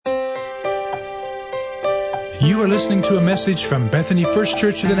You are listening to a message from Bethany First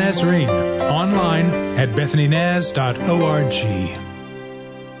Church of the Nazarene, online at bethanynaz.org.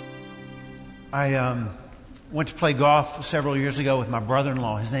 I went to play golf several years ago with my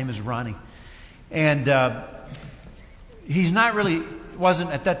brother-in-law. His name is Ronnie. And he's not really, wasn't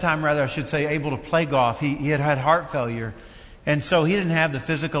at that time, rather I should say, able to play golf. He had heart failure. And so he didn't have the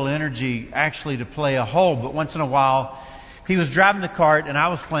physical energy actually to play a hole. But once in a while, he was driving the cart and I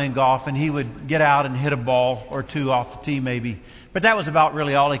was playing golf, and he would get out and hit a ball or two off the tee maybe. But that was about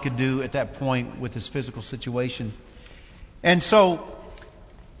really all he could do at that point with his physical situation. And so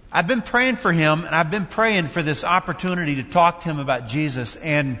I've been praying for him, and I've been praying for this opportunity to talk to him about Jesus.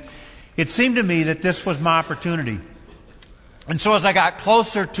 And it seemed to me that this was my opportunity. And so as I got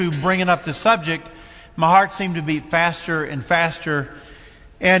closer to bringing up the subject, my heart seemed to beat faster and faster.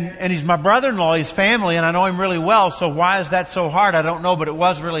 And he's my brother-in-law, he's family, and I know him really well, so why is that so hard? I don't know, but it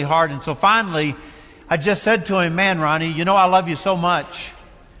was really hard. And so finally, I just said to him, man, Ronnie, you know I love you so much.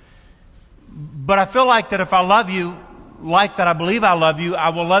 But I feel like that if I love you, like that I believe I love you, I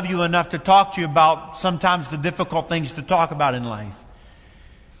will love you enough to talk to you about sometimes the difficult things to talk about in life.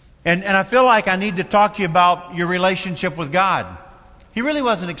 And I feel like I need to talk to you about your relationship with God. He really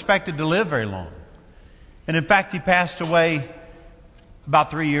wasn't expected to live very long. And in fact, he passed away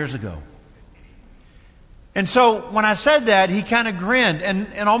about 3 years ago. And so when I said that, he kind of grinned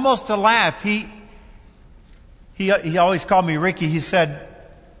and almost to laugh. He always called me Ricky. He said,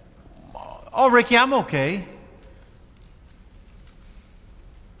 "Oh, Ricky, I'm okay."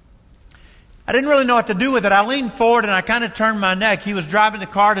 I didn't really know what to do with it. I leaned forward and I kind of turned my neck. He was driving the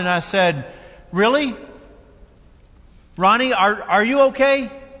cart and I said, "Really? Ronnie, are you okay?"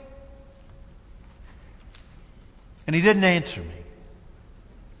 And he didn't answer me.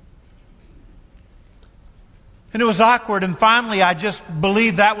 And it was awkward, and finally I just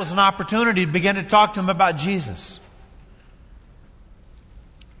believed that was an opportunity to begin to talk to him about Jesus.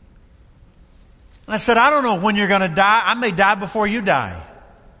 And I said, "I don't know when you're going to die. I may die before you die.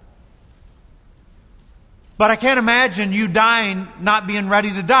 But I can't imagine you dying not being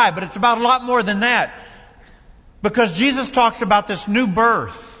ready to die. But it's about a lot more than that. Because Jesus talks about this new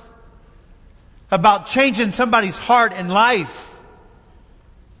birth, about changing somebody's heart and life.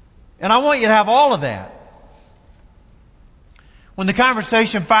 And I want you to have all of that." When the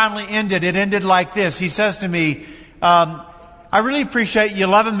conversation finally ended, it ended like this. He says to me, "I really appreciate you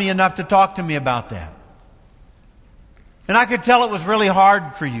loving me enough to talk to me about that. And I could tell it was really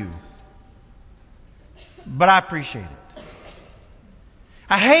hard for you. But I appreciate it."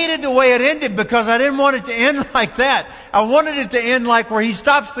 I hated the way it ended because I didn't want it to end like that. I wanted it to end like where he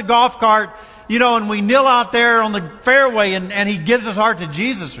stops the golf cart, and we kneel out there on the fairway and he gives his heart to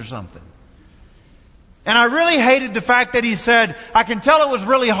Jesus or something. And I really hated the fact that he said, "I can tell it was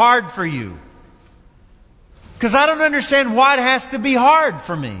really hard for you." Because I don't understand why it has to be hard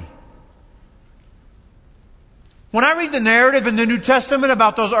for me. When I read the narrative in the New Testament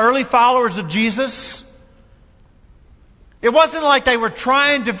about those early followers of Jesus, it wasn't like they were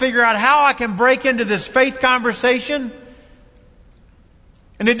trying to figure out how I can break into this faith conversation.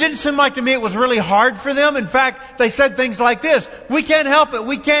 And it didn't seem like to me it was really hard for them. In fact, they said things like this: "We can't help it.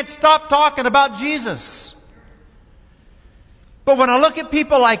 We can't stop talking about Jesus." But when I look at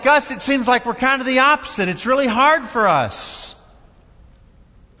people like us, it seems like we're kind of the opposite. It's really hard for us.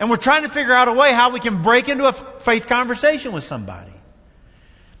 And we're trying to figure out a way how we can break into a faith conversation with somebody.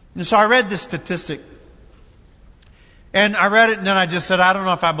 And so I read this statistic. And I read it and then I just said, I don't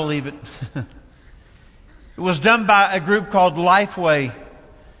know if I believe it. It was done by a group called Lifeway.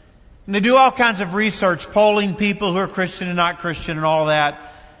 And they do all kinds of research, polling people who are Christian and not Christian and all that.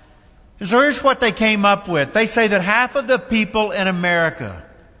 And so here's what they came up with. They say that half of the people in America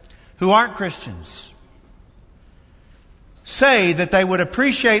who aren't Christians say that they would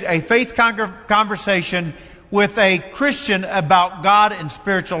appreciate a faith conversation with a Christian about God and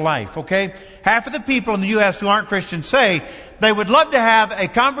spiritual life, okay? Half of the people in the U.S. who aren't Christians say they would love to have a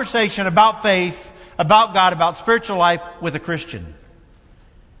conversation about faith, about God, about spiritual life with a Christian.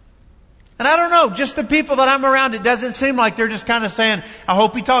 And I don't know, just the people that I'm around, it doesn't seem like they're just kind of saying, "I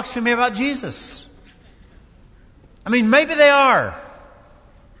hope he talks to me about Jesus." I mean, maybe they are.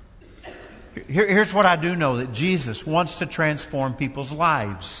 Here's what I do know, that Jesus wants to transform people's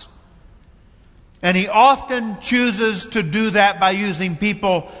lives. And He often chooses to do that by using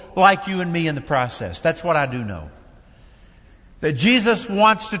people like you and me in the process. That's what I do know. That Jesus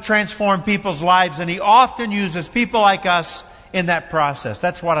wants to transform people's lives, and He often uses people like us in that process.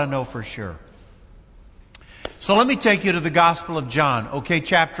 That's what I know for sure. So let me take you to the Gospel of John. Okay,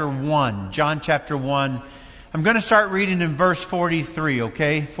 chapter 1. John chapter 1. I'm going to start reading in verse 43,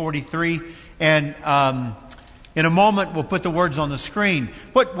 okay? 43. And In a moment, we'll put the words on the screen.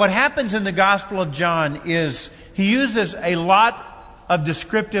 What happens in the Gospel of John is he uses a lot of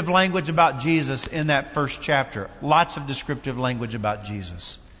descriptive language about Jesus in that first chapter. Lots of descriptive language about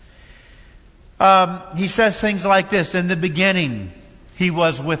Jesus. He says things like this: in the beginning, He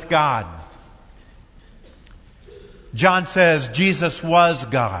was with God. John says Jesus was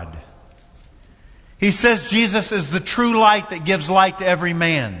God. He says Jesus is the true light that gives light to every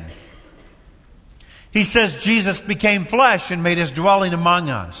man. He says Jesus became flesh and made His dwelling among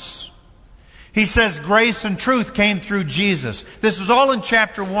us. He says grace and truth came through Jesus. This is all in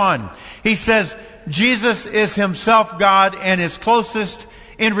chapter 1. He says Jesus is Himself God and is closest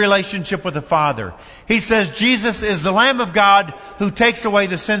in relationship with the Father. He says Jesus is the Lamb of God who takes away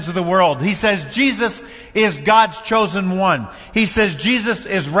the sins of the world. He says Jesus is God's chosen one. He says Jesus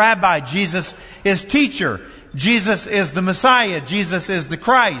is Rabbi. Jesus is teacher. Jesus is the Messiah. Jesus is the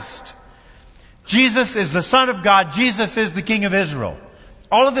Christ. Jesus is the Son of God. Jesus is the King of Israel.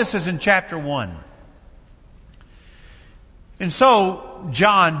 All of this is in chapter 1. And so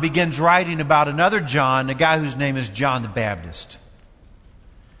John begins writing about another John, a guy whose name is John the Baptist.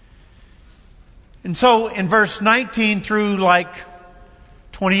 And so in verse 19 through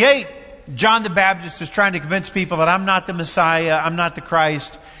 28, John the Baptist is trying to convince people that I'm not the Messiah, I'm not the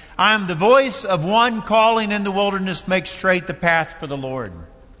Christ. I am the voice of one calling in the wilderness, make straight the path for the Lord.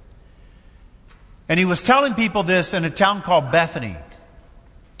 And he was telling people this in a town called Bethany.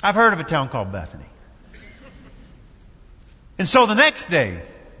 I've heard of a town called Bethany. And so the next day,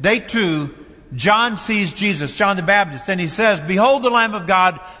 day 2, John sees Jesus, John the Baptist, and he says, "Behold the Lamb of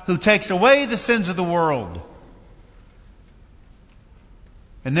God who takes away the sins of the world."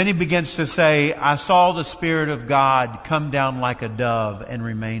 And then he begins to say, "I saw the Spirit of God come down like a dove and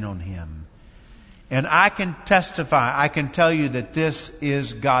remain on Him." And I can testify, I can tell you that this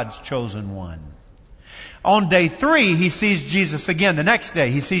is God's chosen one. On day 3, he sees Jesus again. The next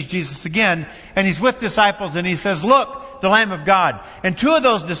day, he sees Jesus again, and he's with disciples, and he says, "Look, the Lamb of God." And 2 of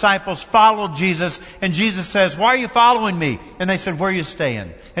those disciples followed Jesus, and Jesus says, "Why are you following me?" And they said, "Where are you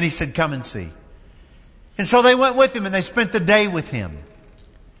staying?" And he said, "Come and see." And so they went with him, and they spent the day with him.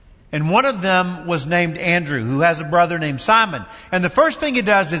 And one of them was named Andrew, who has a brother named Simon. And the first thing he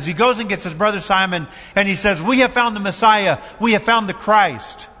does is he goes and gets his brother Simon, and he says, "We have found the Messiah. We have found the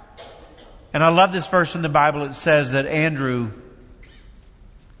Christ." And I love this verse in the Bible. It says that Andrew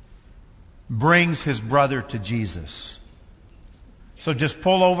brings his brother to Jesus. So just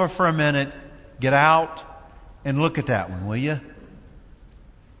pull over for a minute, get out, and look at that one, will you?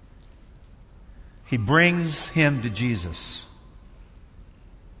 He brings him to Jesus.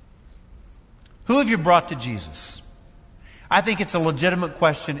 Who have you brought to Jesus? I think it's a legitimate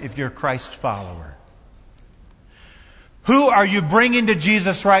question if you're a Christ follower. Who are you bringing to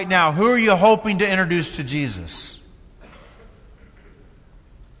Jesus right now? Who are you hoping to introduce to Jesus?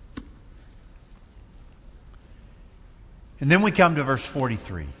 And then we come to verse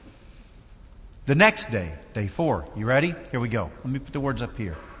 43. The next day, day 4. You ready? Here we go. Let me put the words up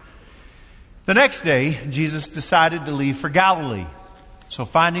here. The next day, Jesus decided to leave for Galilee. So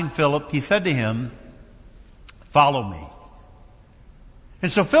finding Philip, he said to him, "Follow me."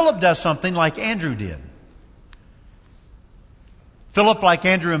 And so Philip does something like Andrew did. Philip, like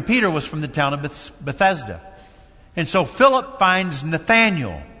Andrew and Peter, was from the town of Bethesda. And so Philip finds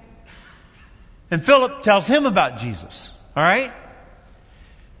Nathanael. And Philip tells him about Jesus. All right?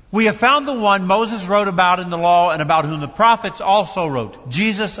 "We have found the one Moses wrote about in the law and about whom the prophets also wrote,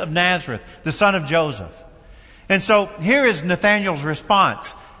 Jesus of Nazareth, the son of Joseph." And so here is Nathanael's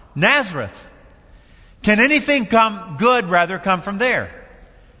response. "Nazareth. Can anything good come from there?"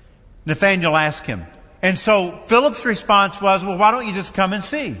 Nathanael asked him. And so Philip's response was, "Well, why don't you just come and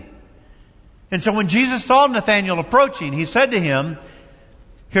see?" And so when Jesus saw Nathanael approaching, he said to him,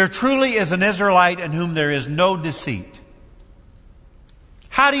 "Here truly is an Israelite in whom there is no deceit."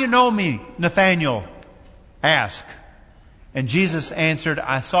 "How do you know me?" Nathanael asked. And Jesus answered,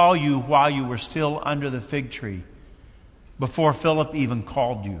 "I saw you while you were still under the fig tree, before Philip even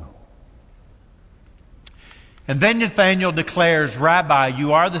called you." And then Nathanael declares, "Rabbi,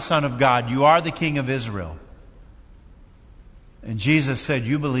 you are the Son of God. You are the King of Israel." And Jesus said,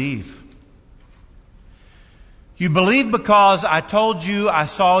 "You believe. You believe because I told you I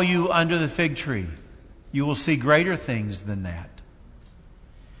saw you under the fig tree. You will see greater things than that."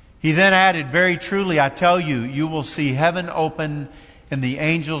 He then added, "Very truly, I tell you, you will see heaven open and the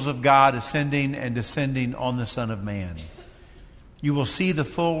angels of God ascending and descending on the Son of Man. You will see the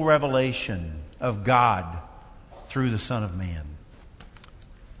full revelation of God through the Son of Man."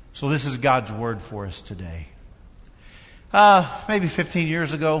 So this is God's word for us today. Maybe 15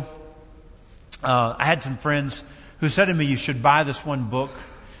 years ago, I had some friends who said to me, you should buy this one book.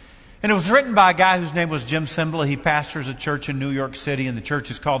 And it was written by a guy whose name was Jim Cymbala. He pastors a church in New York City, and the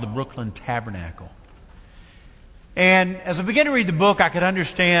church is called the Brooklyn Tabernacle. And as I began to read the book, I could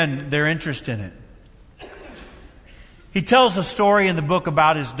understand their interest in it. He tells a story in the book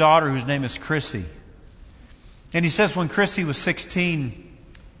about his daughter, whose name is Chrissy. And he says when Chrissy was 16,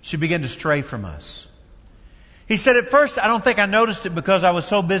 she began to stray from us. He said, at first, I don't think I noticed it because I was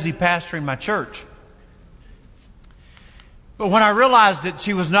so busy pastoring my church. But when I realized that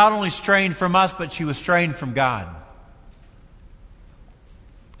she was not only straying from us, but she was straying from God,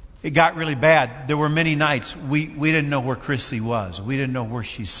 it got really bad. There were many nights we didn't know where Chrissy was. We didn't know where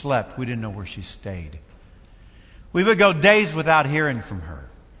she slept. We didn't know where she stayed. We would go days without hearing from her.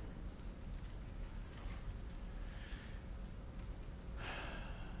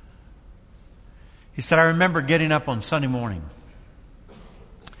 He said, I remember getting up on Sunday morning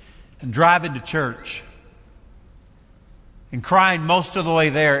and driving to church and crying most of the way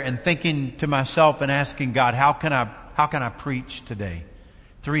there and thinking to myself and asking God, how can I preach today?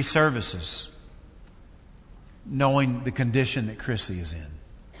 3 services, knowing the condition that Chrissy is in.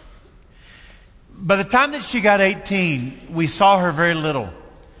 By the time that she got 18, we saw her very little.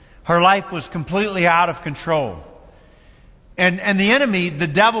 Her life was completely out of control. And the enemy, the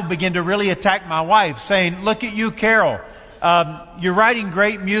devil, began to really attack my wife, saying, look at you, Carol. You're writing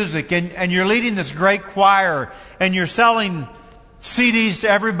great music and you're leading this great choir and you're selling CDs to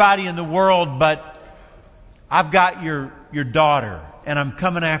everybody in the world, but I've got your daughter and I'm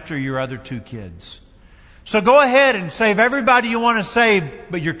coming after your other 2 kids. So go ahead and save everybody you want to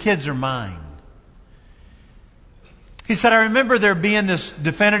save, but your kids are mine. He said, I remember there being this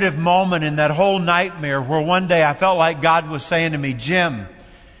definitive moment in that whole nightmare where one day I felt like God was saying to me, Jim,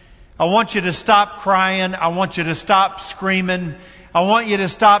 I want you to stop crying. I want you to stop screaming. I want you to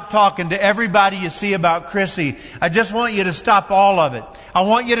stop talking to everybody you see about Chrissy. I just want you to stop all of it. I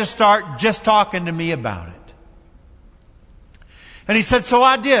want you to start just talking to me about it. And he said, so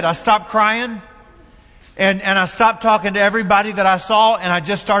I did. I stopped crying and I stopped talking to everybody that I saw, and I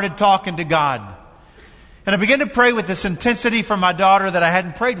just started talking to God. And I began to pray with this intensity for my daughter that I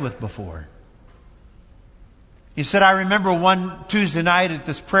hadn't prayed with before. He said, I remember one Tuesday night at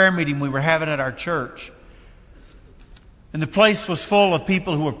this prayer meeting we were having at our church. And the place was full of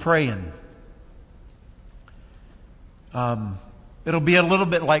people who were praying. It'll be a little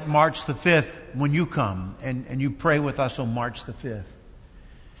bit like March the 5th when you come and you pray with us on March the 5th.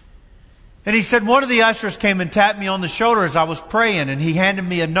 And he said, one of the ushers came and tapped me on the shoulder as I was praying, and he handed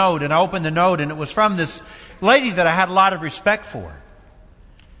me a note, and I opened the note, and it was from this lady that I had a lot of respect for.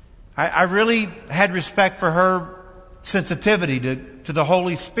 I really had respect for her sensitivity to the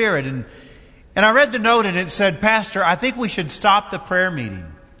Holy Spirit. And I read the note, and it said, Pastor, I think we should stop the prayer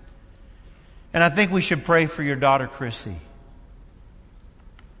meeting. And I think we should pray for your daughter, Chrissy.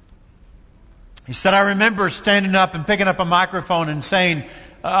 He said, I remember standing up and picking up a microphone and saying,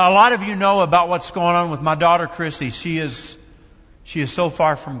 a lot of you know about what's going on with my daughter, Chrissy. She is so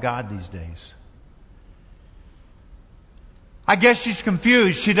far from God these days. I guess she's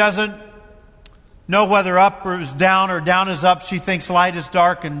confused. She doesn't know whether up is down or down is up. She thinks light is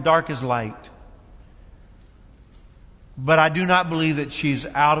dark and dark is light. But I do not believe that she's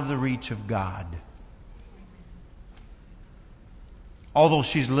out of the reach of God. Although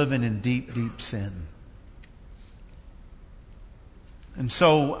she's living in deep, deep sin. And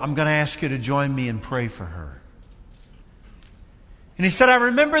so I'm going to ask you to join me and pray for her. And he said, I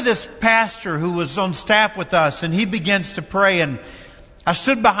remember this pastor who was on staff with us, and he begins to pray, and I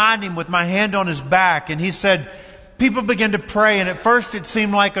stood behind him with my hand on his back, and he said, people began to pray, and at first it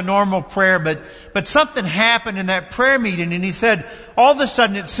seemed like a normal prayer, but something happened in that prayer meeting, and he said, all of a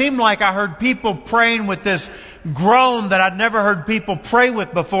sudden it seemed like I heard people praying with this groan that I'd never heard people pray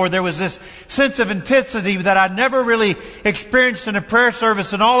with before. There was this sense of intensity that I'd never really experienced in a prayer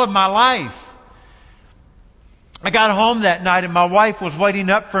service in all of my life. I got home that night and my wife was waiting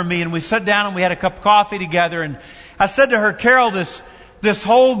up for me, and we sat down and we had a cup of coffee together, and I said to her, Carol, this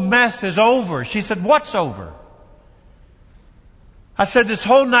whole mess is over. She said, what's over? I said, this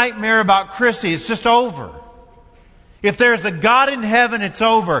whole nightmare about Chrissy, it's just over. If there's a God in heaven, it's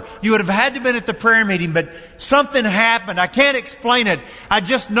over. You would have had to have been at the prayer meeting, but something happened. I can't explain it. I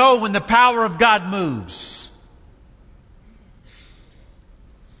just know when the power of God moves.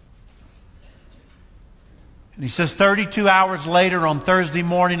 And he says, 32 hours later on Thursday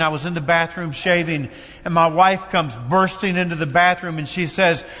morning, I was in the bathroom shaving, and my wife comes bursting into the bathroom, and she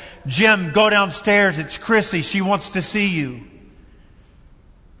says, Jim, go downstairs. It's Chrissy. She wants to see you.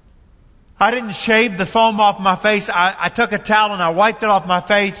 I didn't shave the foam off my face. I took a towel and I wiped it off my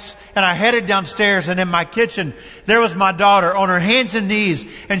face and I headed downstairs, and in my kitchen, there was my daughter on her hands and knees,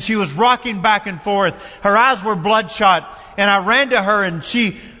 and she was rocking back and forth. Her eyes were bloodshot, and I ran to her, and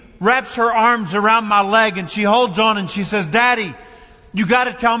she wraps her arms around my leg, and she holds on, and she says, "Daddy, you got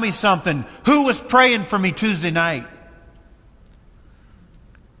to tell me something. Who was praying for me Tuesday night?"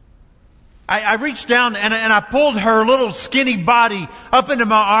 I reached down and I pulled her little skinny body up into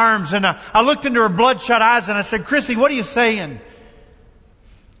my arms, and I looked into her bloodshot eyes, and I said, "Chrissy, what are you saying?"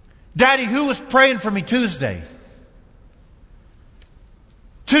 "Daddy, who was praying for me Tuesday?"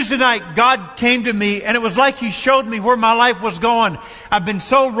 Tuesday night, God came to me, and it was like He showed me where my life was going. I've been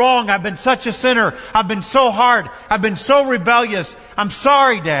so wrong. I've been such a sinner. I've been so hard. I've been so rebellious. I'm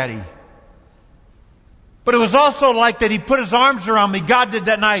sorry, Daddy. But it was also like that He put His arms around me. God did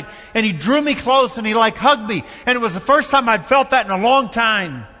that night. And He drew me close, and He hugged me. And it was the first time I'd felt that in a long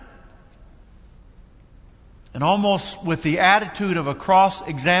time. And almost with the attitude of a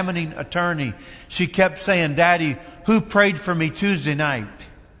cross-examining attorney, she kept saying, "Daddy, who prayed for me Tuesday night?"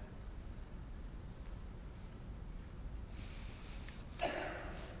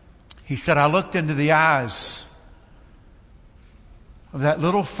 He said, "I looked into the eyes of that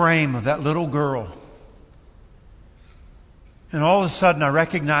little frame of that little girl. And all of a sudden I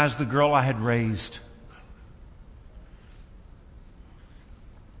recognized the girl I had raised.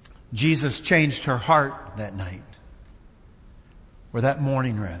 Jesus changed her heart that night. Or that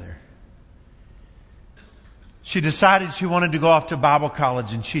morning, rather. She decided she wanted to go off to Bible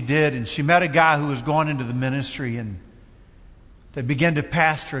college, and she did. And she met a guy who was going into the ministry, and they began to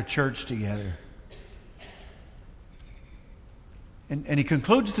pastor a church together. And he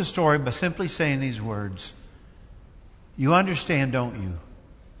concludes the story by simply saying these words. "You understand, don't you,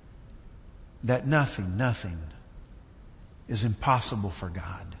 that nothing is impossible for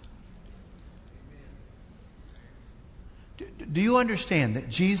God?" Do you understand that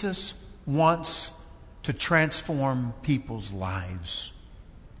Jesus wants to transform people's lives?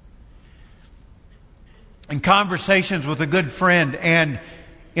 In conversations with a good friend, and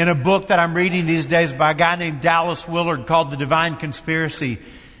in a book that I'm reading these days by a guy named Dallas Willard called The Divine Conspiracy,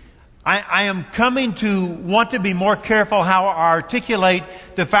 I am coming to want to be more careful how I articulate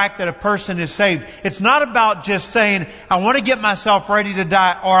the fact that a person is saved. It's not about just saying, "I want to get myself ready to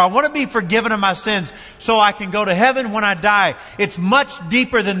die," or "I want to be forgiven of my sins so I can go to heaven when I die." It's much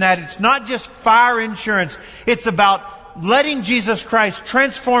deeper than that. It's not just fire insurance. It's about letting Jesus Christ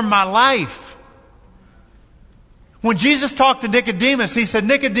transform my life. When Jesus talked to Nicodemus, He said,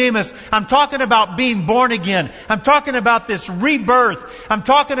 "Nicodemus, I'm talking about being born again. I'm talking about this rebirth. I'm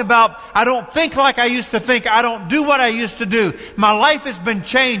talking about I don't think like I used to think. I don't do what I used to do. My life has been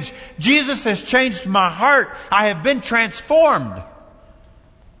changed. Jesus has changed my heart. I have been transformed."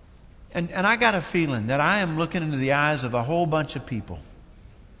 And I got a feeling that I am looking into the eyes of a whole bunch of people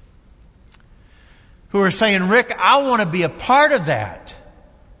who are saying, "Rick, I want to be a part of that.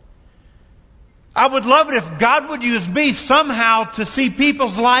 I would love it if God would use me somehow to see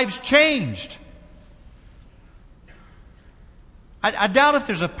people's lives changed." I doubt if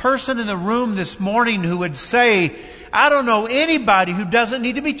there's a person in the room this morning who would say, "I don't know anybody who doesn't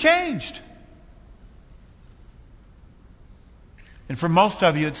need to be changed." And for most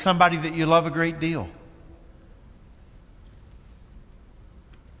of you, it's somebody that you love a great deal.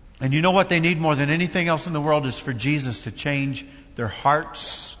 And you know what they need more than anything else in the world is for Jesus to change their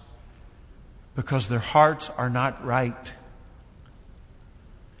hearts, because their hearts are not right.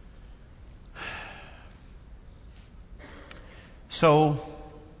 So,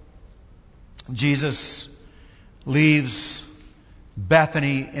 Jesus leaves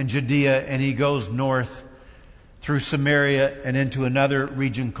Bethany in Judea, and He goes north through Samaria and into another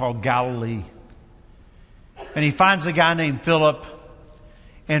region called Galilee. And He finds a guy named Philip.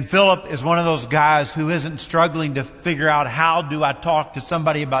 And Philip is one of those guys who isn't struggling to figure out, how do I talk to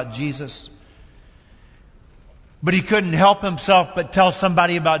somebody about Jesus? But he couldn't help himself but tell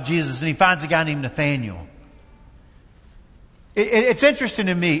somebody about Jesus. And he finds a guy named Nathaniel. It's interesting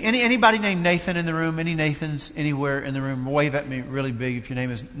to me. Anybody named Nathan in the room? Any Nathans anywhere in the room? Wave at me really big if your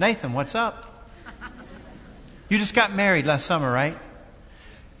name is Nathan. What's up? You just got married last summer, right?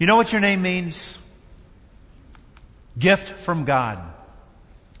 You know what your name means? Gift from God.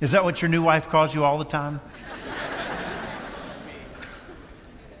 Is that what your new wife calls you all the time?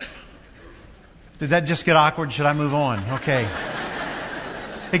 Did that just get awkward? Should I move on? Okay.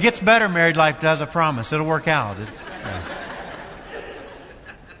 It gets better, married life does, I promise. It'll work out. Yeah.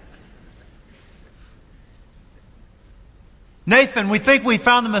 Nathan, we think we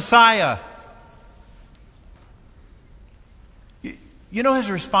found the Messiah. You know,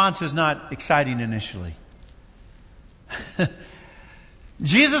 his response is not exciting initially.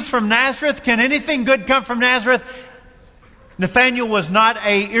 Jesus from Nazareth, can anything good come from Nazareth? Nathanael was not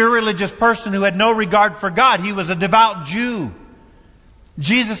an irreligious person who had no regard for God. He was a devout Jew.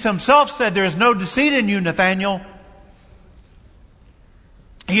 Jesus himself said, there is no deceit in you, Nathanael.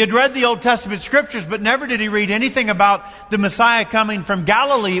 He had read the Old Testament scriptures, but never did he read anything about the Messiah coming from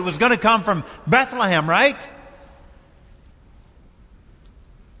Galilee. It was going to come from Bethlehem, right?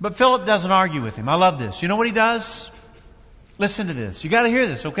 But Philip doesn't argue with him. I love this. You know what he does? Listen to this. You got to hear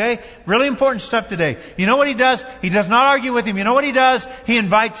this, okay? Really important stuff today. You know what he does? He does not argue with him. You know what he does? He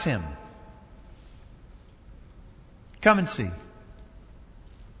invites him. Come and see.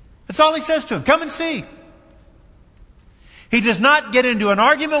 That's all he says to him. Come and see. He does not get into an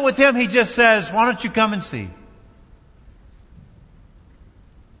argument with him. He just says, why don't you come and see?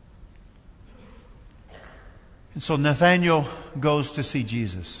 And so Nathanael goes to see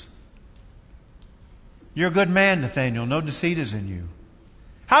Jesus. You're a good man, Nathanael. No deceit is in you.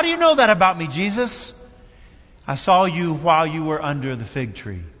 How do you know that about me, Jesus? I saw you while you were under the fig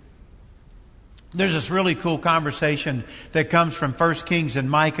tree. There's this really cool conversation that comes from 1 Kings and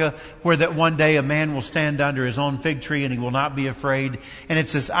Micah, where that one day a man will stand under his own fig tree and he will not be afraid. And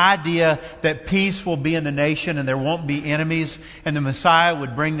it's this idea that peace will be in the nation and there won't be enemies, and the Messiah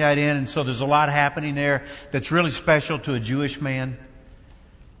would bring that in. And so there's a lot happening there that's really special to a Jewish man.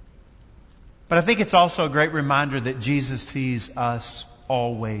 But I think it's also a great reminder that Jesus sees us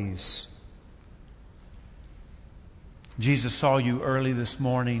always. Jesus saw you early this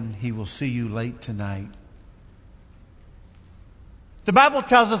morning. He will see you late tonight. The Bible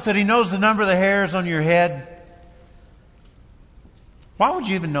tells us that He knows the number of the hairs on your head. Why would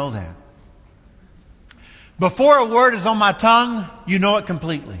you even know that? Before a word is on my tongue, you know it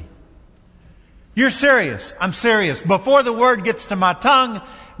completely. You're serious. I'm serious. Before the word gets to my tongue,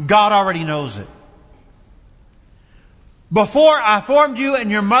 God already knows it. Before I formed you in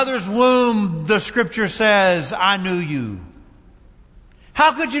your mother's womb, the Scripture says, I knew you.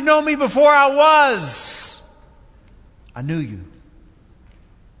 How could you know me before I was? I knew you.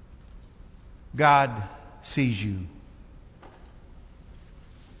 God sees you.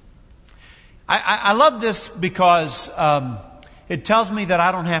 I love this because it tells me that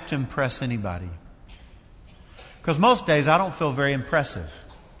I don't have to impress anybody. Because most days I don't feel very impressive.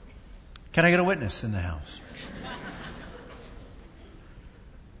 Can I get a witness in the house?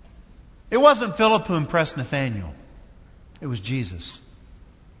 It wasn't Philip who impressed Nathanael. It was Jesus.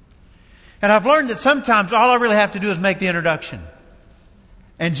 And I've learned that sometimes all I really have to do is make the introduction.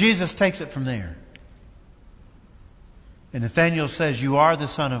 And Jesus takes it from there. And Nathanael says, you are the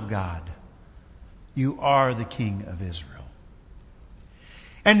Son of God. You are the King of Israel.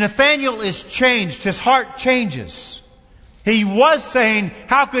 And Nathanael is changed. His heart changes. He was saying,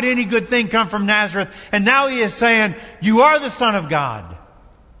 how could any good thing come from Nazareth? And now he is saying, you are the Son of God.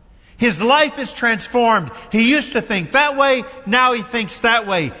 His life is transformed. He used to think that way. Now he thinks that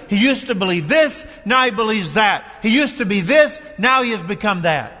way. He used to believe this. Now he believes that. He used to be this. Now he has become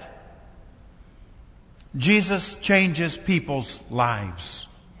that. Jesus changes people's lives.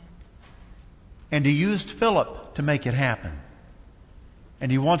 And He used Philip to make it happen.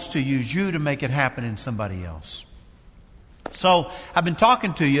 And He wants to use you to make it happen in somebody else. So I've been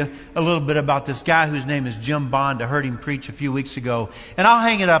talking to you a little bit about this guy whose name is Jim Bond. I heard him preach a few weeks ago. And I'll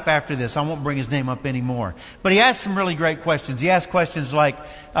hang it up after this. I won't bring his name up anymore. But he asked some really great questions. He asked questions like,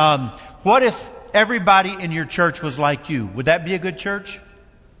 what if everybody in your church was like you? Would that be a good church?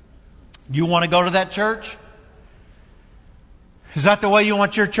 You want to go to that church? Is that the way you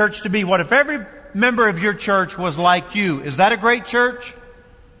want your church to be? What if every member of your church was like you? Is that a great church?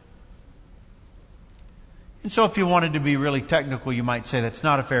 And so if you wanted to be really technical, you might say that's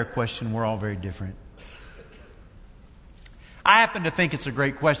not a fair question. We're all very different. I happen to think it's a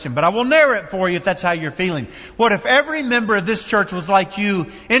great question, but I will narrow it for you if that's how you're feeling. What if every member of this church was like you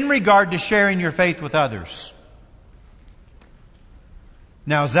in regard to sharing your faith with others?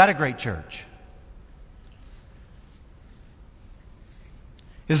 Now, is that a great church?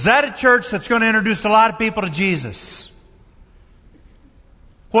 Is that a church that's going to introduce a lot of people to Jesus?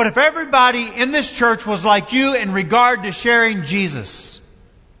 What if everybody in this church was like you in regard to sharing Jesus?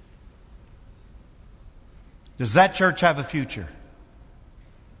 Does that church have a future?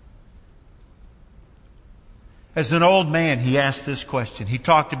 As an old man, he asked this question. He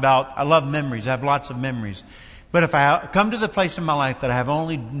talked about, I love memories. I have lots of memories. But if I come to the place in my life that I have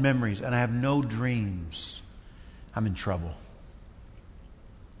only memories and I have no dreams, I'm in trouble.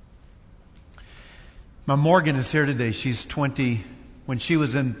 My Morgan is here today. She's 20. When she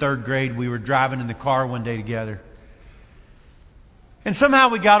was in third grade, we were driving in the car one day together. And somehow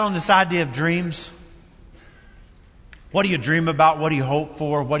we got on this idea of dreams. What do you dream about? What do you hope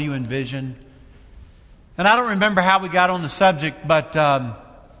for? What do you envision? And I don't remember how we got on the subject, but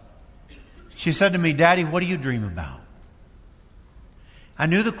she said to me, Daddy, what do you dream about? I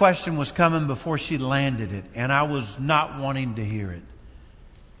knew the question was coming before she landed it, and I was not wanting to hear it.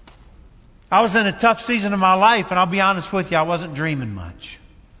 I was in a tough season of my life, and I'll be honest with you, I wasn't dreaming much.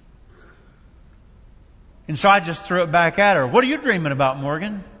 And so I just threw it back at her. What are you dreaming about,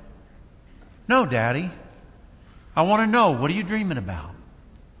 Morgan? No, Daddy. I want to know, what are you dreaming about?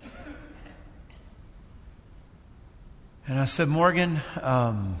 And I said, Morgan,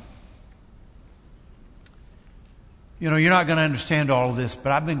 you're not going to understand all of this,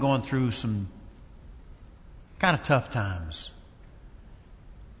 but I've been going through some kind of tough times.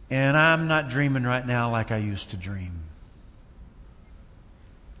 And I'm not dreaming right now like I used to dream.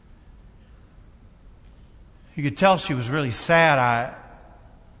 You could tell she was really sad. I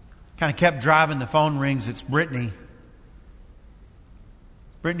kind of kept driving. The phone rings. It's Brittany.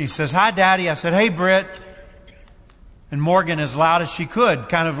 Brittany says, Hi, Daddy. I said, Hey, Britt. And Morgan, as loud as she could,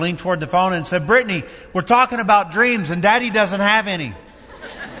 kind of leaned toward the phone and said, Brittany, we're talking about dreams and Daddy doesn't have any.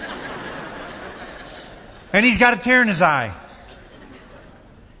 And he's got a tear in his eye.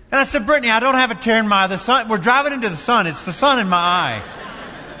 And I said, Brittany, I don't have a tear in my eye. The sun, we're driving into the sun. It's the sun in my eye.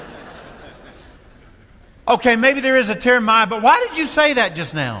 Okay, maybe there is a tear in my eye, but why did you say that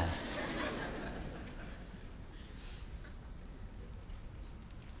just now?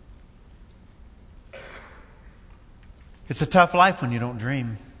 It's a tough life when you don't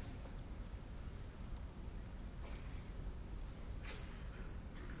dream.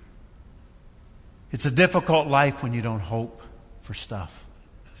 It's a difficult life when you don't hope for stuff.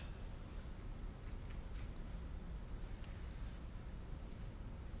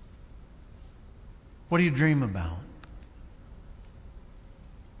 What do you dream about?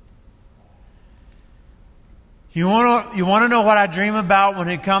 You want to know what I dream about when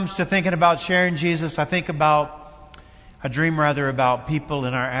it comes to thinking about sharing Jesus? I dream about people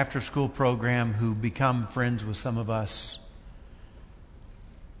in our after-school program who become friends with some of us.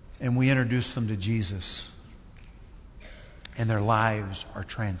 And we introduce them to Jesus. And their lives are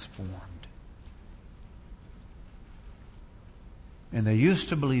transformed. And they used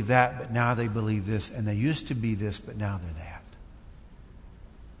to believe that, but now they believe this. And they used to be this, but now they're that.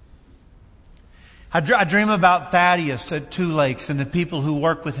 I dream about Thaddeus at Two Lakes and the people who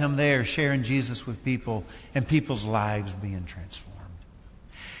work with him there, sharing Jesus with people and people's lives being transformed.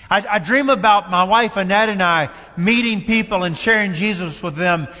 I dream about my wife Annette and I meeting people and sharing Jesus with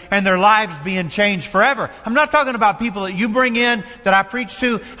them and their lives being changed forever. I'm not talking about people that you bring in, that I preach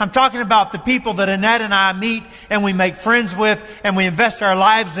to. I'm talking about the people that Annette and I meet and we make friends with and we invest our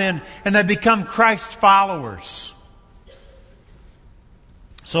lives in and they become Christ followers.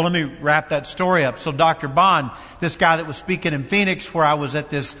 So let me wrap that story up. So Dr. Bond, this guy that was speaking in Phoenix where I was at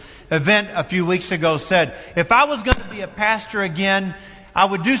this event a few weeks ago, said, if I was going to be a pastor again, I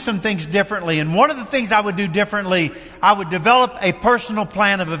would do some things differently. And one of the things I would do differently, I would develop a personal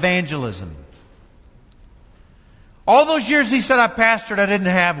plan of evangelism. All those years he said I pastored, I didn't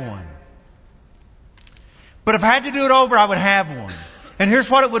have one. But if I had to do it over, I would have one. And here's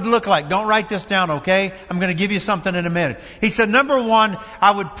what it would look like. Don't write this down, okay? I'm going to give you something in a minute. He said, number one, I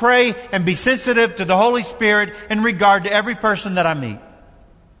would pray and be sensitive to the Holy Spirit in regard to every person that I meet.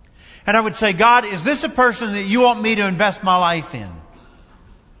 And I would say, God, is this a person that you want me to invest my life in?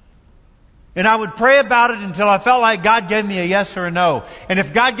 And I would pray about it until I felt like God gave me a yes or a no. And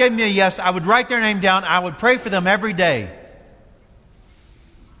if God gave me a yes, I would write their name down. I would pray for them every day.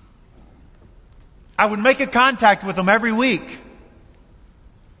 I would make a contact with them every week.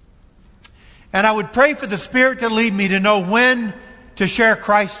 And I would pray for the Spirit to lead me to know when to share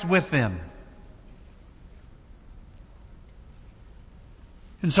Christ with them.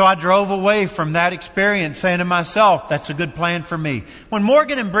 And so I drove away from that experience saying to myself, that's a good plan for me. When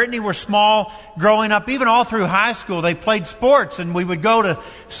Morgan and Brittany were small, growing up, even all through high school, they played sports and we would go to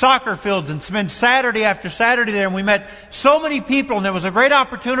soccer fields and spend Saturday after Saturday there. And we met so many people and there was a great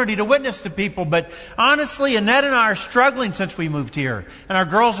opportunity to witness to people. But honestly, Annette and I are struggling since we moved here. And our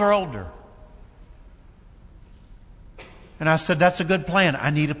girls are older. And I said, that's a good plan. I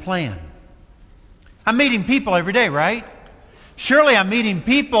need a plan. I'm meeting people every day, right? Surely I'm meeting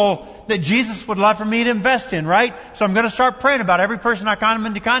people that Jesus would love for me to invest in, right? So I'm going to start praying about every person I come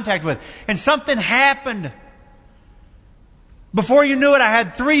into contact with. And something happened. Before you knew it, I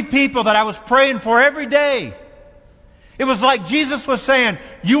had 3 people that I was praying for every day. It was like Jesus was saying,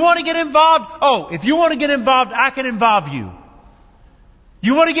 you want to get involved? Oh, if you want to get involved, I can involve you.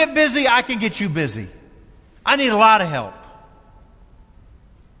 You want to get busy? I can get you busy. I need a lot of help.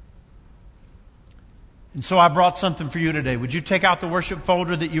 And so I brought something for you today. Would you take out the worship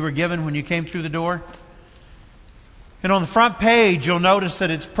folder that you were given when you came through the door? And on the front page, you'll notice that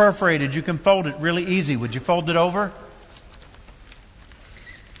it's perforated. You can fold it really easy. Would you fold it over?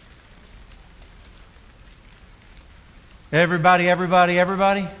 Everybody.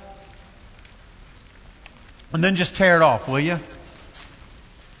 And then just tear it off, will you?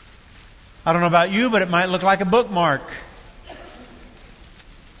 I don't know about you, but it might look like a bookmark.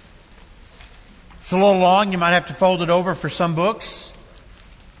 It's a little long. You might have to fold it over for some books.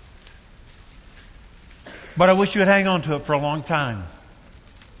 But I wish you would hang on to it for a long time.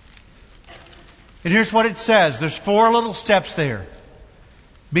 And here's what it says. There's 4 little steps there.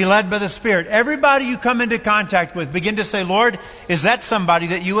 Be led by the Spirit. Everybody you come into contact with, begin to say, Lord, is that somebody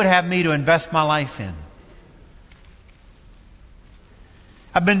that you would have me to invest my life in?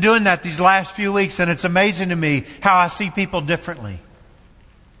 I've been doing that these last few weeks, and it's amazing to me how I see people differently.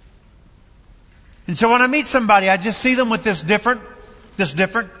 And so when I meet somebody, I just see them with this different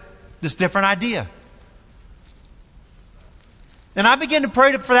idea. And I begin to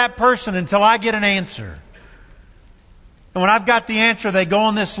pray for that person until I get an answer. And when I've got the answer, they go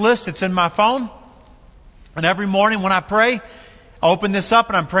on this list. It's in my phone. And every morning when I pray, I open this up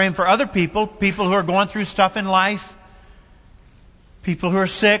and I'm praying for other people who are going through stuff in life, people who are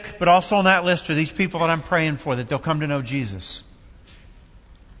sick, but also on that list are these people that I'm praying for, that they'll come to know Jesus.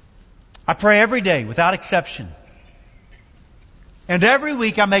 I pray every day without exception. And every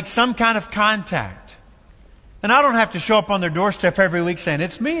week I make some kind of contact. And I don't have to show up on their doorstep every week saying,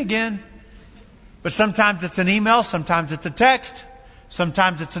 it's me again. But sometimes it's an email, sometimes it's a text,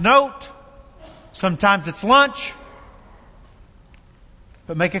 sometimes it's a note, sometimes it's lunch.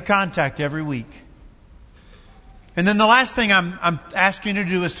 But make a contact every week. And then the last thing I'm asking you to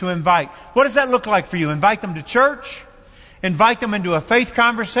do is to invite. What does that look like for you? Invite them to church. Invite them into a faith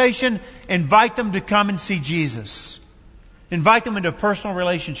conversation. Invite them to come and see Jesus. Invite them into a personal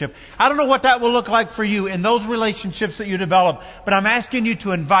relationship. I don't know what that will look like for you in those relationships that you develop, but I'm asking you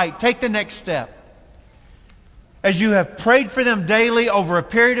to invite. Take the next step. As you have prayed for them daily over a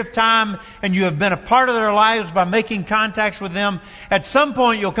period of time and you have been a part of their lives by making contacts with them, at some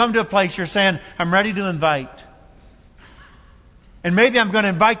point you'll come to a place you're saying, I'm ready to invite. And maybe I'm going to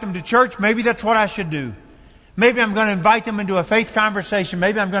invite them to church. Maybe that's what I should do. Maybe I'm going to invite them into a faith conversation.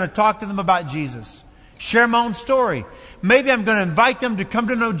 Maybe I'm going to talk to them about Jesus. Share my own story. Maybe I'm going to invite them to come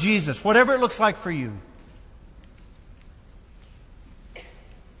to know Jesus. Whatever it looks like for you.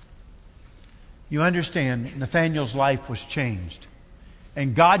 You understand, Nathanael's life was changed.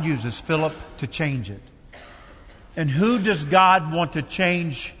 And God uses Philip to change it. And who does God want to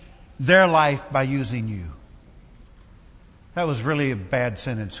change their life by using you? That was really a bad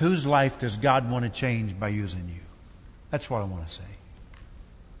sentence. Whose life does God want to change by using you? That's what I want to say.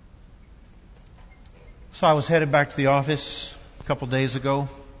 So I was headed back to the office a couple days ago.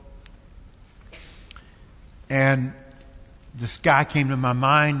 And this guy came to my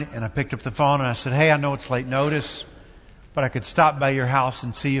mind, and I picked up the phone and I said, hey, I know it's late notice, but I could stop by your house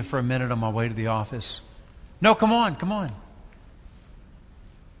and see you for a minute on my way to the office. No, come on.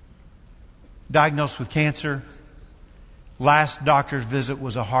 Diagnosed with cancer. Last doctor's visit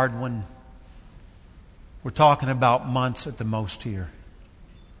was a hard one. We're talking about months at the most here.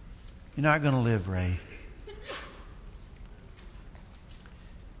 You're not going to live, Ray.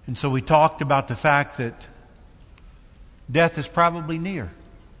 And so we talked about the fact that death is probably near.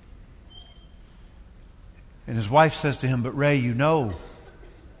 And his wife says to him, but Ray, you know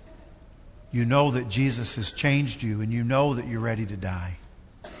that Jesus has changed you and you know that you're ready to die.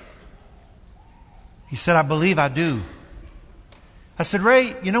 He said, I believe I do. I said,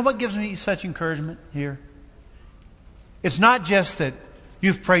 Ray, you know what gives me such encouragement here? It's not just that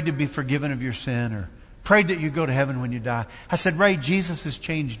you've prayed to be forgiven of your sin or prayed that you go to heaven when you die. I said, Ray, Jesus has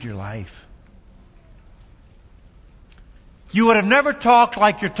changed your life. You would have never talked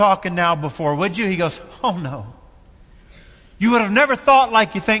like you're talking now before, would you? He goes, oh no. You would have never thought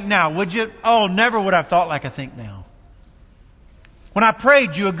like you think now, would you? Oh, never would I have thought like I think now. When I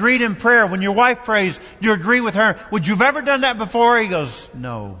prayed, you agreed in prayer. When your wife prays, you agree with her. Would you have ever done that before? He goes,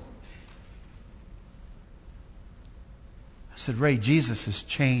 no. I said, Ray, Jesus has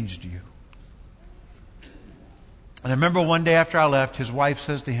changed you. And I remember one day after I left, his wife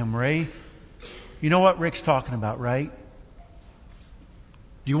says to him, Ray, you know what Rick's talking about, right?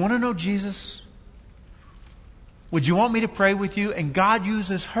 Do you want to know Jesus? Would you want me to pray with you? And God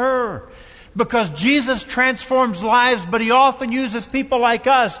uses her. Because Jesus transforms lives, but He often uses people like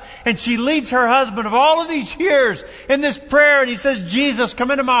us. And she leads her husband of all of these years in this prayer. And he says, Jesus,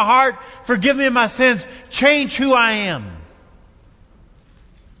 come into my heart. Forgive me of my sins. Change who I am.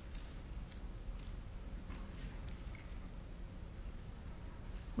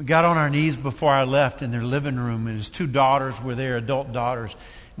 We got on our knees before I left in their living room, and his 2 daughters were there, adult daughters.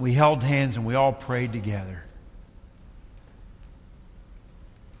 We held hands and we all prayed together.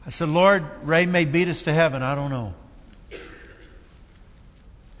 I said, Lord, Ray may beat us to heaven. I don't know.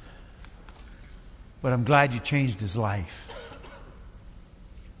 But I'm glad you changed his life.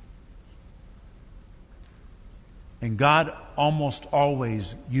 And God almost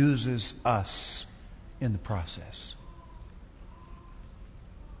always uses us in the process.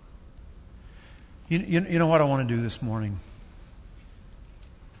 You know what I want to do this morning?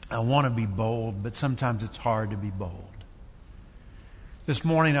 I want to be bold, but sometimes it's hard to be bold. This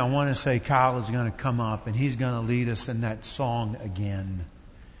morning I want to say Kyle is going to come up and he's going to lead us in that song again.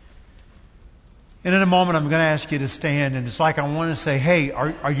 And in a moment I'm going to ask you to stand, and it's like I want to say, hey,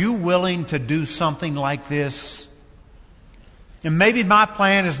 are you willing to do something like this? And maybe my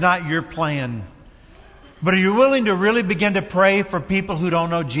plan is not your plan. But are you willing to really begin to pray for people who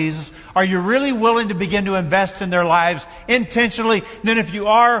don't know Jesus? Are you really willing to begin to invest in their lives intentionally? Then if you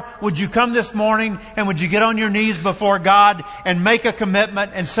are, would you come this morning and would you get on your knees before God and make a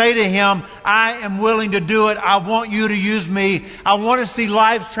commitment and say to Him, I am willing to do it. I want you to use me. I want to see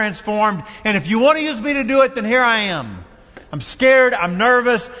lives transformed. And if you want to use me to do it, then here I am. I'm scared. I'm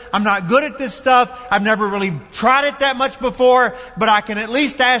nervous. I'm not good at this stuff. I've never really tried it that much before. But I can at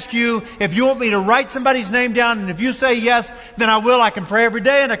least ask you if you want me to write somebody's name down. And if you say yes, then I will. I can pray every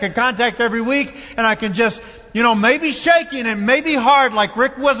day and I can contact every week. And I can just, maybe shaky and it may be hard like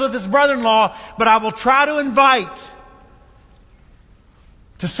Rick was with his brother-in-law. But I will try to invite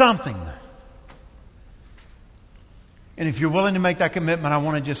to something. And if you're willing to make that commitment, I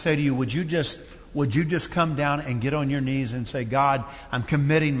want to just say to you, would you just come down and get on your knees and say, God, I'm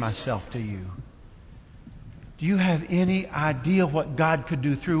committing myself to you. Do you have any idea what God could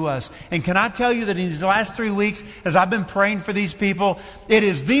do through us? And can I tell you that in these last 3 weeks, as I've been praying for these people, it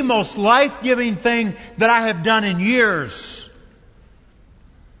is the most life-giving thing that I have done in years.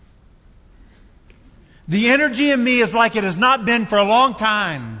 The energy in me is like it has not been for a long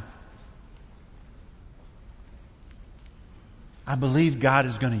time. I believe God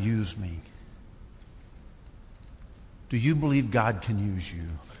is going to use me. Do you believe God can use you?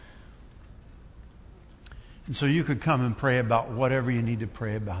 And so you could come and pray about whatever you need to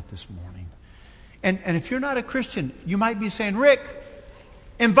pray about this morning. And if you're not a Christian, you might be saying, Rick,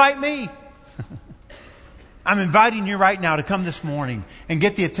 invite me. I'm inviting you right now to come this morning and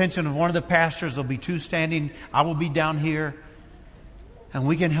get the attention of one of the pastors. There'll be 2 standing. I will be down here. And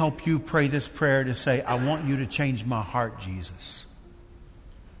we can help you pray this prayer to say, I want you to change my heart, Jesus.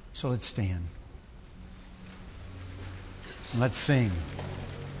 So let's stand. Let's sing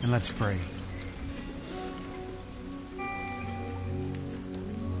and let's pray.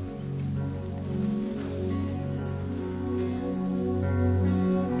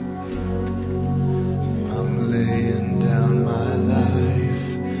 I'm laying down my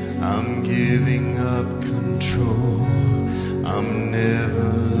life. I'm giving up control. I'm never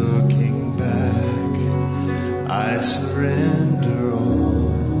looking back. I surrender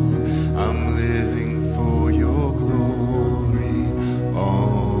all. I'm living for your glory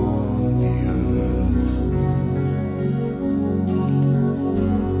on the earth.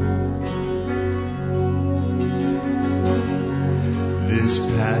 This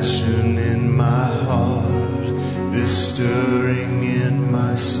passion in my heart, this stirring in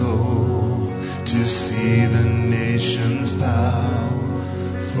my soul, to see the nations bow,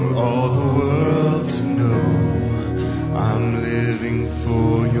 for all the world to know. I'm living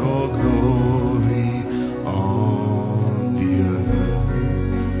for your glory on the earth.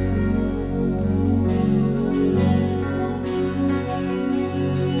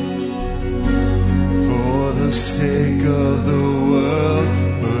 For the sake of the world,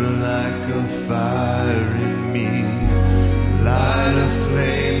 burn like a fire in me. Light a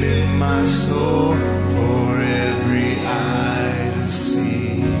flame in my soul for every eye to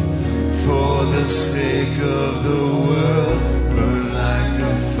see. For the sake of the world, burn like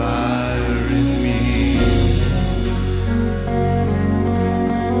a fire in me.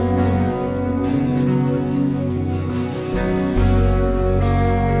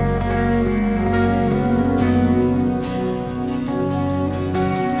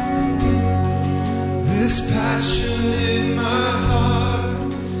 This passion in my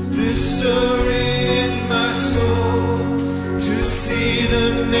heart, this stirring in my soul, to see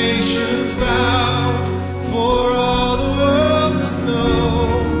the nations bow, for all the world to know.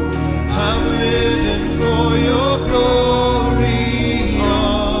 I'm living for your glory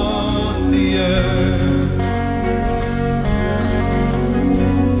on the earth.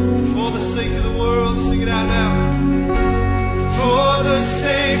 For the sake of the world, sing it out now. For the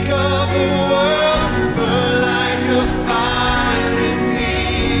sake sake of the world, burn like a fire in me.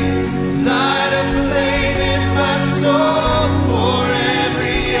 Light a flame in my soul for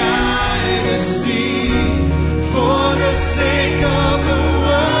every eye to see. For the sake of the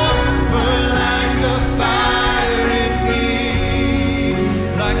world, burn like a fire in me.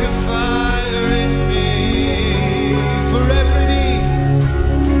 Like a fire in me. For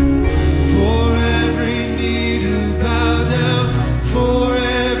every need to bow down, for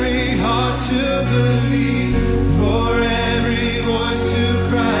every heart to believe, for every voice to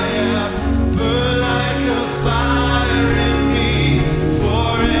cry out, burn like a fire in me,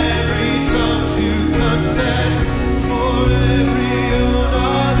 for every tongue to confess, for every own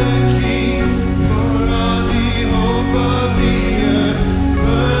are the King, for all the hope of the earth,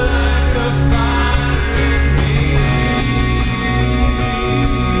 burn like a fire in me.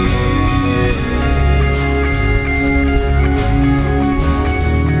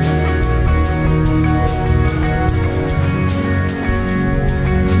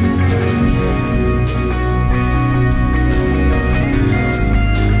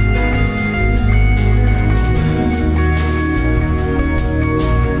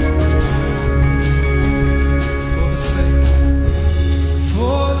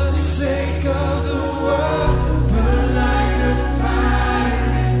 For the sake of the world, burn like a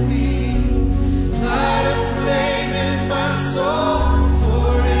fire in me. Light a flame in my soul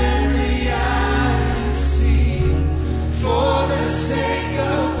for every eye to see. For the sake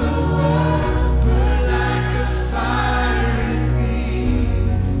of the world, burn like a fire in me.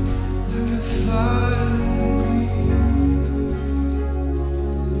 Like a fire in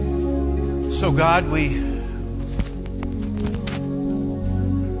me. So God, we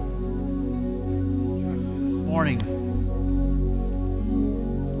morning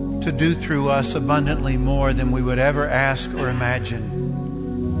to do through us abundantly more than we would ever ask or imagine.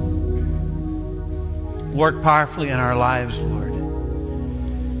 Work powerfully in our lives, Lord.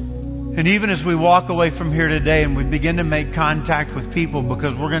 And even as we walk away from here today and we begin to make contact with people,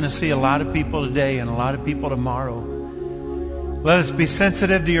 because we're going to see a lot of people today and a lot of people tomorrow, let us be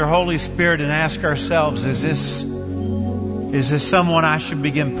sensitive to your Holy Spirit and ask ourselves, is this someone I should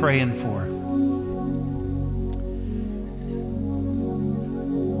begin praying for?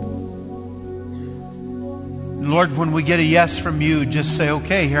 Lord, when we get a yes from you, just say,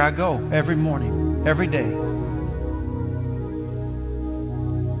 okay, here I go, every morning, every day.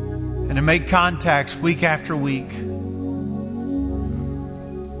 And to make contacts week after week.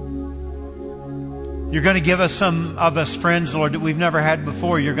 You're going to give us some of us friends, Lord, that we've never had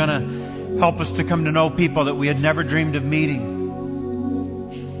before. You're going to help us to come to know people that we had never dreamed of meeting.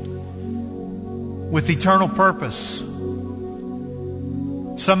 With eternal purpose.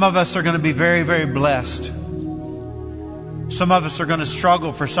 Some of us are going to be very, very blessed. Some of us are going to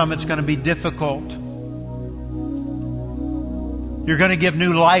struggle. For some, it's going to be difficult. You're going to give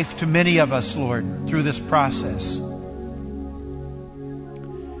new life to many of us, Lord, through this process.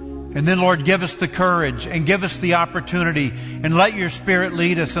 And then, Lord, give us the courage and give us the opportunity and let your Spirit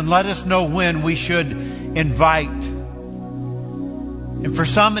lead us and let us know when we should invite. And for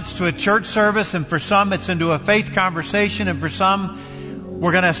some, it's to a church service, and for some, it's into a faith conversation, and for some,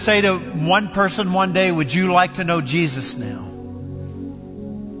 we're going to say to one person one day, would you like to know Jesus now?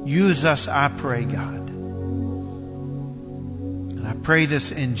 Use us, I pray, God. And I pray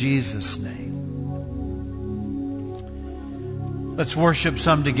this in Jesus' name. Let's worship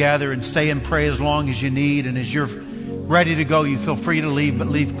some together and stay and pray as long as you need. And as you're ready to go, you feel free to leave, but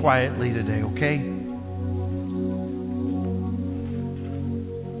leave quietly today, okay?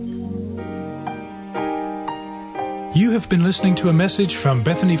 You have been listening to a message from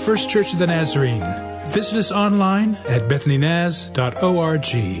Bethany First Church of the Nazarene. Visit us online at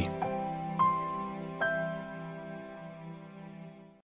bethanynaz.org.